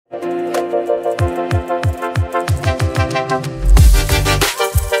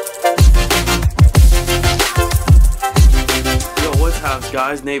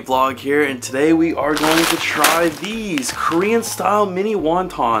guys, Nate Vlog here, and today we are going to try these Korean style mini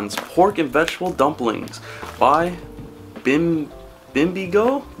wontons, pork and vegetable dumplings by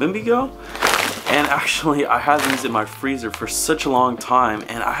BIBIGO. And actually I had these in my freezer for such a long time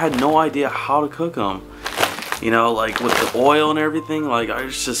and I had no idea how to cook them. You know, like with the oil and everything, like I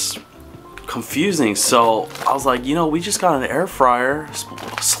was just confusing. So I was like, you know, we just got an air fryer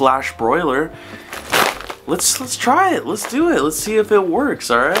slash broiler. Let's try it. Let's do it. Let's see if it works.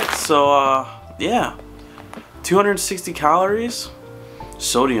 All right. So yeah, 260 calories.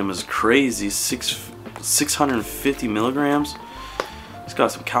 Sodium is crazy. 650 milligrams. It's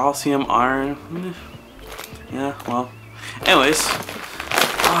got some calcium, iron. Yeah. Well. Anyways.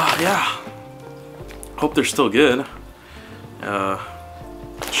 Yeah. Hope they're still good.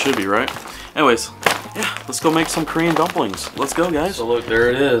 Should be, right? Anyways. Yeah. Let's go make some Korean dumplings. Let's go, guys. So look, there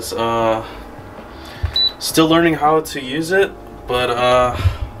it is. Still learning how to use it, but I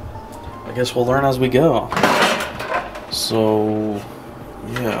guess we'll learn as we go. So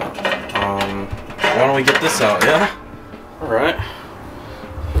yeah, why don't we get this out? Yeah. All right.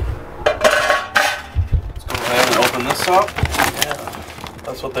 Let's go ahead and open this up. Yeah,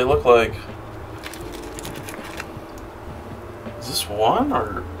 that's what they look like. Is this one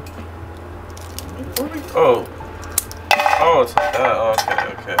or? Oh, it's like that.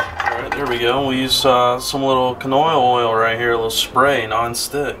 Okay. Alright, there we go. We'll use some little canola oil right here, a little spray,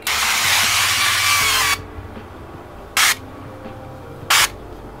 non-stick.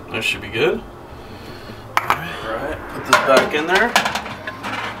 That should be good. Alright, put this back in there.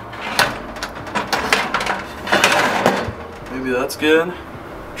 Maybe that's good.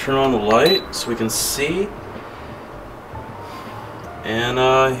 Turn on the light so we can see. And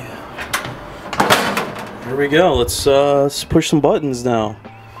here we go. Let's push some buttons now.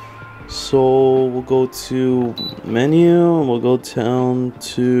 So we'll go to menu and we'll go down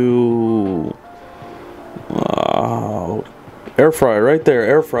to air fry right there.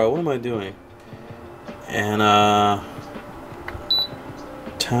 Air fry. What am I doing? And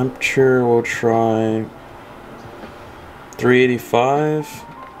temperature, we'll try 385.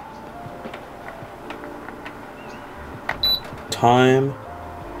 Time.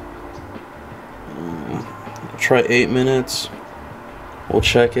 Try 8 minutes. We'll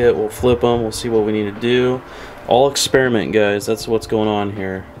check it, we'll flip them, we'll see what we need to do. All experiment, guys. That's what's going on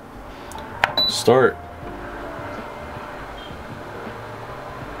here. Start.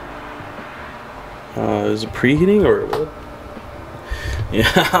 Is it preheating or what?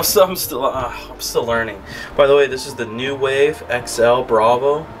 Yeah, I'm still learning. By the way, this is the New Wave XL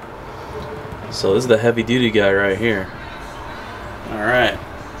Bravo. So this is the heavy duty guy right here. Alright,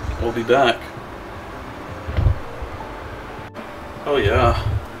 we'll be back. Oh yeah,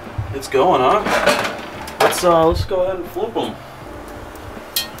 it's going, huh? Let's go ahead and flip them.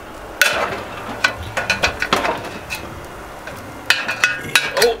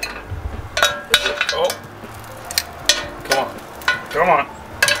 Oh, come on.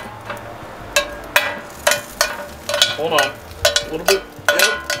 Hold on, a little bit.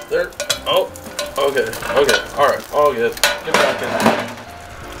 Yep, there. Oh, okay. All right, all good. Get back in there.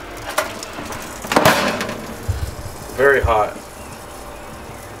 Very hot.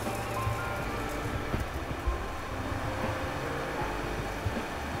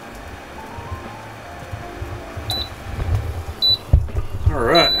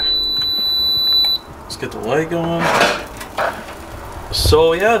 Alright, let's get the light going.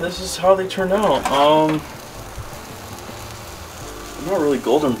 So yeah, this is how they turned out. They're not really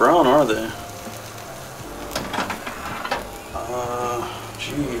golden brown, are they?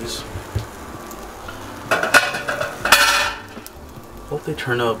 Jeez. Hope they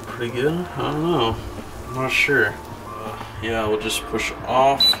turned out pretty good. I don't know. I'm not sure. Yeah, we'll just push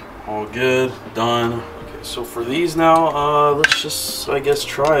off. All good. Done. So for these now, let's just, I guess,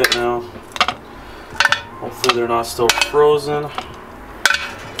 try it now. Hopefully they're not still frozen.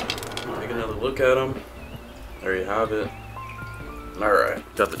 Take another look at them. There you have it. Alright,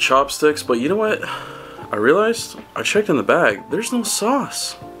 got the chopsticks, but you know what? I realized, I checked in the bag, there's no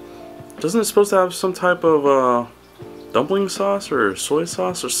sauce. Doesn't it supposed to have some type of dumpling sauce or soy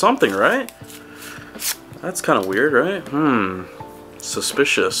sauce or something, right? That's kind of weird, right?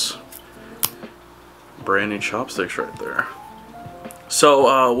 Suspicious. Brand new chopsticks right there.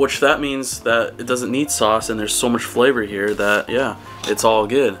 So which that means that it doesn't need sauce and there's so much flavor here that yeah, it's all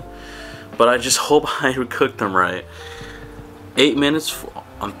good. But I just hope I cooked them right. 8 minutes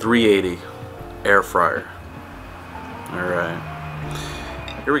on 380 air fryer. All right,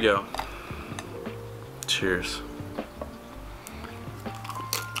 here we go. Cheers.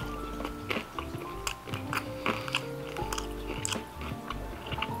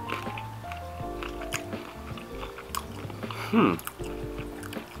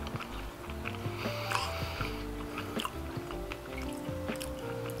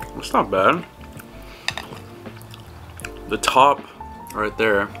 It's not bad. The top right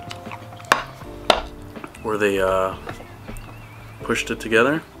there, where they pushed it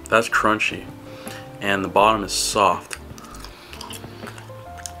together, that's crunchy, and the bottom is soft.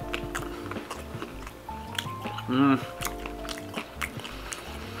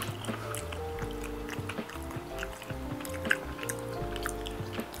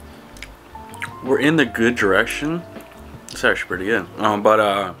 We're in the good direction. It's actually pretty good,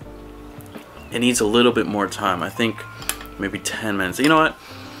 but it needs a little bit more time. I think maybe 10 minutes. You know what?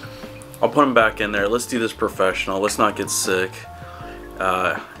 I'll put them back in there. Let's do this professional. Let's not get sick.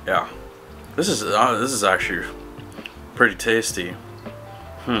 Yeah, this is actually pretty tasty.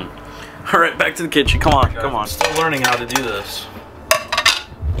 All right, back to the kitchen. Come on, come on. Still learning how to do this.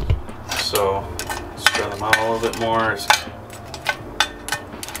 So spread them out a little bit more.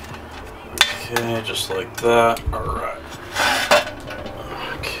 Okay, just like that. All right.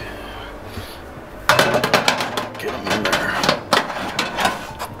 Okay. Get them in there.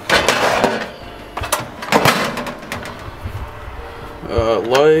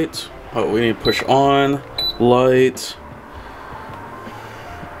 Light. Oh, we need to push on. Light.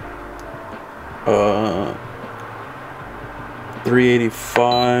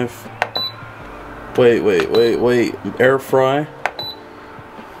 385. Wait. Air fry.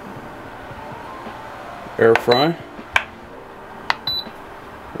 Air fry.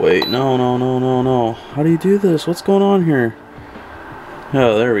 Wait, no. How do you do this? What's going on here?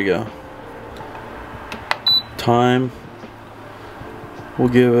 Oh, there we go. Time. We'll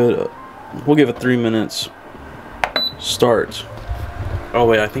give it 3 minutes. Start. Oh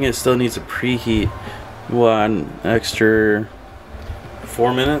wait, I think it still needs a preheat. What, an extra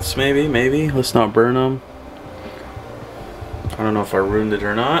 4 minutes maybe? Let's not burn them. I don't know if I ruined it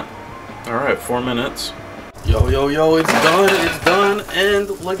or not. Alright, 4 minutes. Yo, it's done, and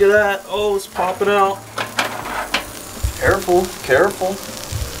look at that. Oh, it's popping out. Careful.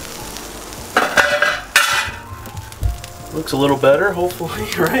 Looks a little better, hopefully,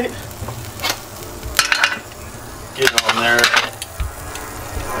 right? Get on there.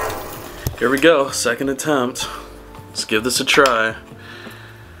 Here we go, second attempt. Let's give this a try.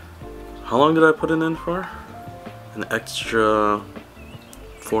 How long did I put it in for? An extra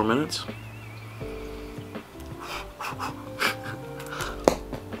 4 minutes?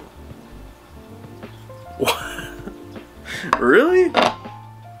 What? Really?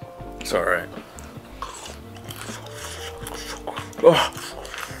 It's alright. Oh,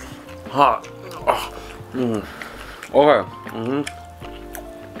 hot. Oh. Okay.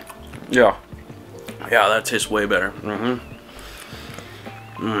 Yeah, that tastes way better.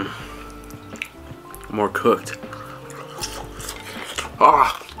 More cooked.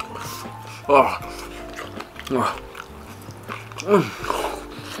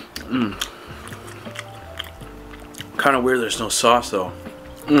 Kind of weird there's no sauce though.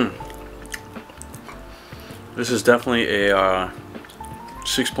 This is definitely a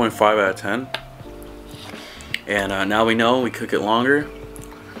 6.5 out of 10. And now we know we cook it longer.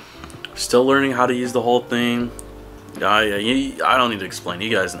 Still learning how to use the whole thing. I don't need to explain. You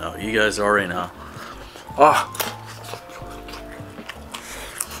guys know. You guys already know.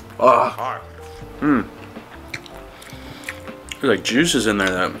 There's like juices in there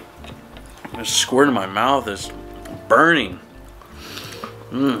that just squirt in my mouth. It's burning.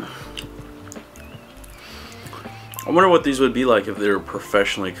 I wonder what these would be like if they were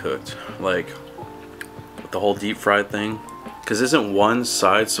professionally cooked, like with the whole deep fried thing. Because isn't one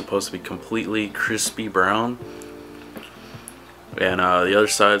side supposed to be completely crispy brown, and the other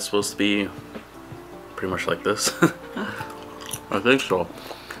side's supposed to be pretty much like this? I think so.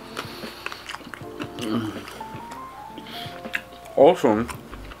 Also,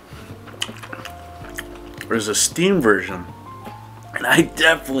 there's a steam version, and I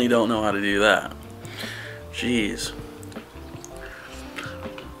definitely don't know how to do that. Jeez.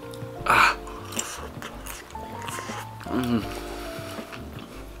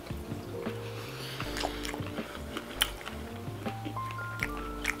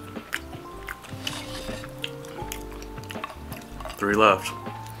 3 left.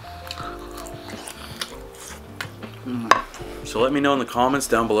 So let me know in the comments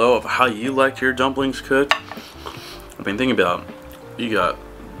down below of how you like your dumplings cooked. I've been thinking about, you got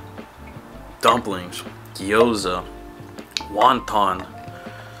dumplings, gyoza, wonton,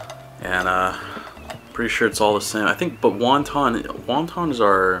 and pretty sure it's all the same. I think, but wontons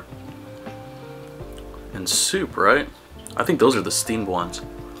are in soup, right? I think those are the steamed ones.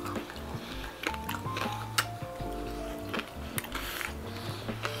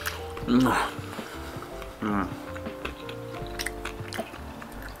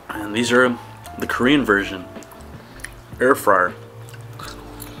 And these are the Korean version, air fryer.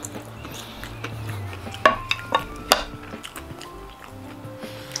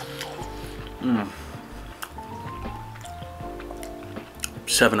 Mm.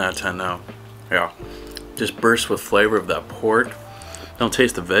 7 out of 10 now. Yeah, just bursts with flavor of that pork. Don't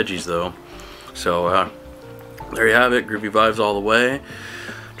taste the veggies though. So there you have it, groovy vibes all the way.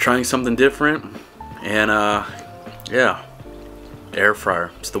 Trying something different, and yeah, air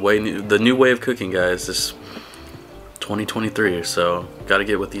fryer. It's the new way of cooking, guys. This 2023, so gotta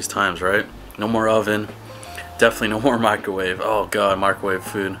get with these times, right? No more oven, definitely no more microwave. Oh god, microwave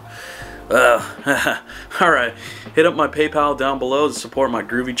food. Alright, hit up my PayPal down below to support my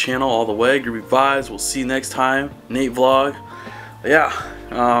groovy channel all the way. Groovy vibes. We'll see you next time. Nate vlog.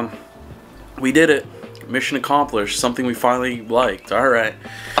 Yeah, we did it. Mission accomplished. Something we finally liked. Alright,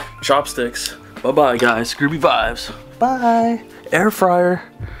 chopsticks. Bye bye guys. Groovy vibes. Bye. Air fryer.